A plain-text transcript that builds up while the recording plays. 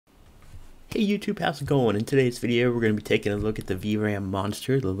Hey YouTube, how's it going? In today's video, we're going to be taking a look at the VRAM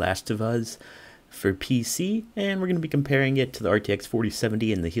monster, The Last of Us, for PC, and we're going to be comparing it to the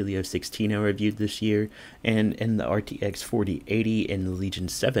RTX4070 and the Helios 16 I reviewed this year, and the RTX4080 and the Legion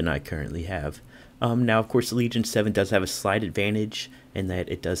 7 I currently have. Now, of course, the Legion 7 does have a slight advantage in that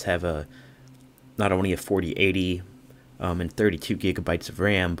it does have not only a 4080 and 32 gigabytes of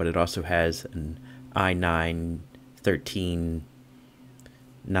RAM, but it also has an i9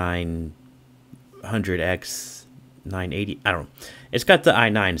 13900X 980. I don't know. It's got the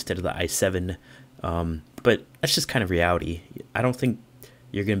i9 instead of the i7, but that's just kind of reality. I don't think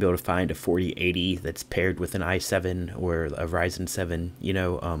you're going to be able to find a 4080 that's paired with an i7 or a Ryzen 7. If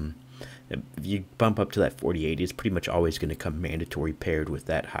you bump up to that 4080, it's pretty much always going to come mandatory paired with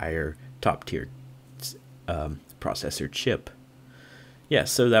that higher top tier processor chip. Yeah,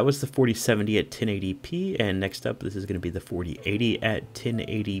 so that was the 4070 at 1080p, and next up this is going to be the 4080 at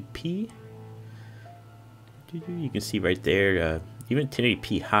 1080p. You can see right there, even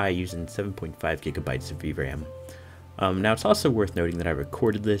 1080p high using 7.5 gigabytes of VRAM. Now it's also worth noting that I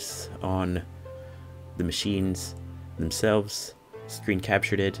recorded this on the machines themselves, screen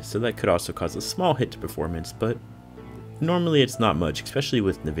captured it, so that could also cause a small hit to performance, but normally it's not much, especially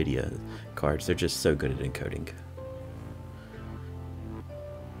with NVIDIA cards. They're just so good at encoding.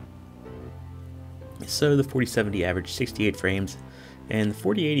 So the 4070 averaged 68 frames, and the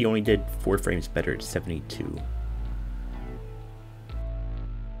 4080 only did 4 frames better at 72.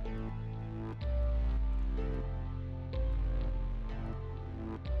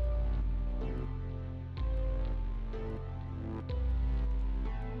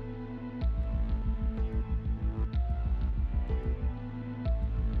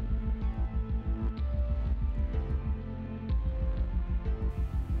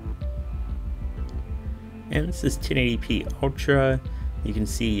 And this is 1080p Ultra. You can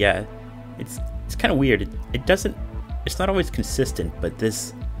see, yeah, it's kind of weird. It's not always consistent, but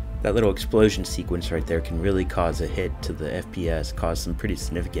that little explosion sequence right there can really cause a hit to the FPS, cause some pretty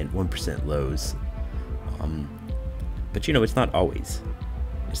significant 1% lows. But it's not always.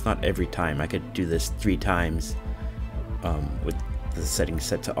 It's not every time. I could do this 3 times with the settings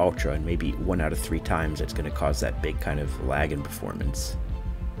set to Ultra, and maybe 1 out of 3 times it's going to cause that big kind of lag in performance.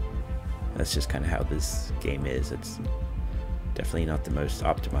 That's just kind of how this game is. It's definitely not the most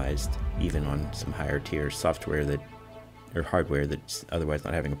optimized, even on some higher tier software or hardware that's otherwise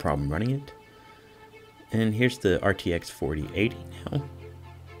not having a problem running it. And here's the RTX 4080 now.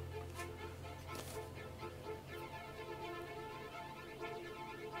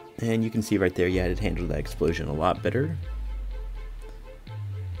 And you can see right there, yeah, it handled that explosion a lot better.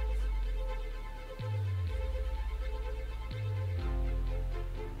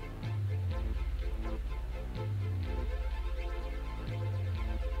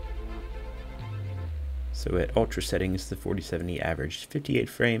 So at Ultra settings, the 4070 averaged 58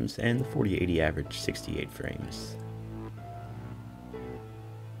 frames and the 4080 averaged 68 frames.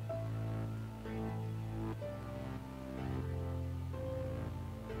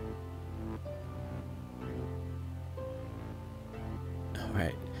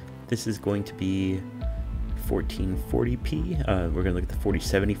 Alright, this is going to be 1440p. We're going to look at the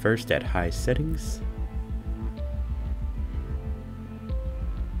 4070 first at high settings.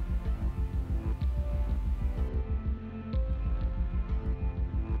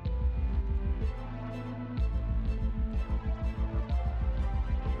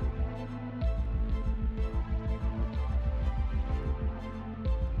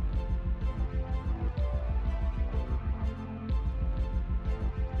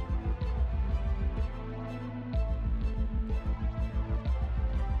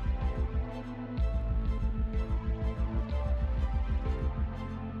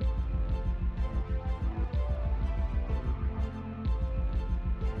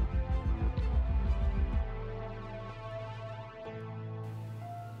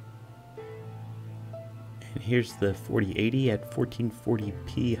 And here's the 4080 at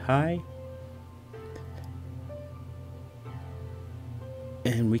 1440p high.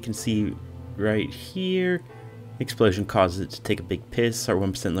 And we can see right here, explosion causes it to take a big piss. Our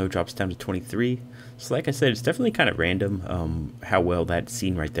 1% low drops down to 23. So like I said, it's definitely kind of random how well that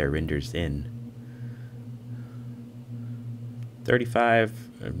scene right there renders in.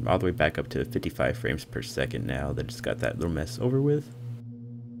 35, all the way back up to 55 frames per second now that it's got that little mess over with.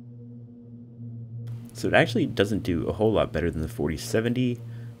 So it actually doesn't do a whole lot better than the 4070,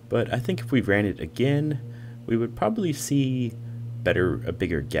 but I think if we ran it again, we would probably see a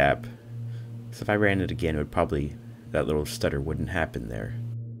bigger gap. So if I ran it again, it would probably, that little stutter wouldn't happen there.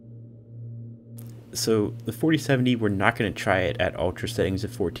 So the 4070, we're not going to try it at ultra settings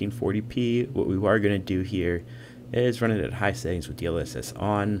of 1440p. What we are going to do here is run it at high settings with DLSS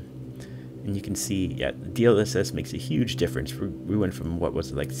on. And you can see, yeah, DLSS makes a huge difference. We went from, what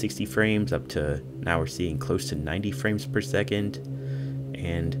was it, like 60 frames up to now we're seeing close to 90 frames per second.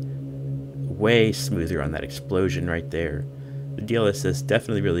 And way smoother on that explosion right there. The DLSS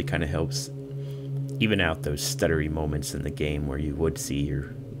definitely really kind of helps even out those stuttery moments in the game where you would see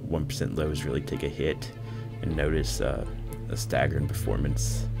your 1% lows really take a hit and notice a staggering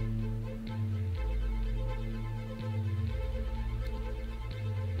performance.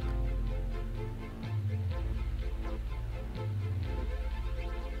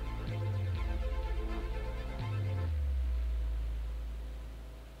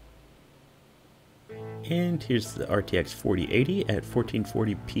 And here's the RTX 4080 at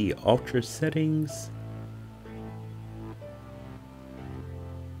 1440p ultra settings.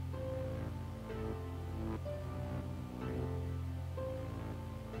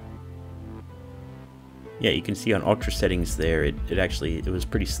 Yeah, you can see on ultra settings there, the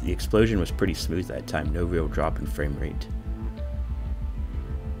explosion was pretty smooth that time, no real drop in frame rate.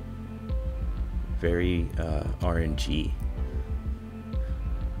 Very RNG.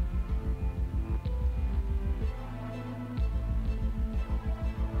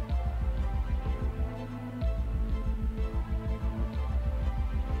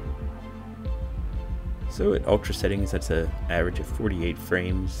 So at ultra settings, that's an average of 48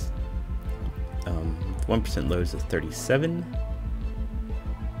 frames. 1% lows of 37.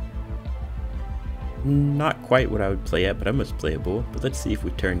 Not quite what I would play at, but almost playable. But let's see if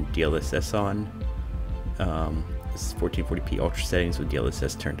we turn DLSS on. This is 1440p ultra settings with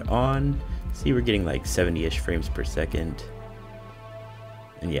DLSS turned on. See, we're getting like 70-ish frames per second.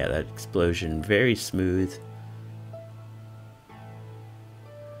 And yeah, that explosion, very smooth.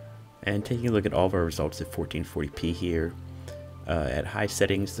 And taking a look at all of our results at 1440p here. At high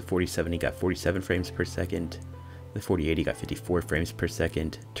settings, the 4070 got 47 frames per second. The 4080 got 54 frames per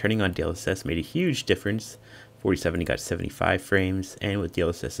second. Turning on DLSS made a huge difference. 4070 got 75 frames, and with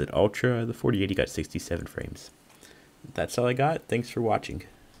DLSS at Ultra, the 4080 got 67 frames. That's all I got. Thanks for watching.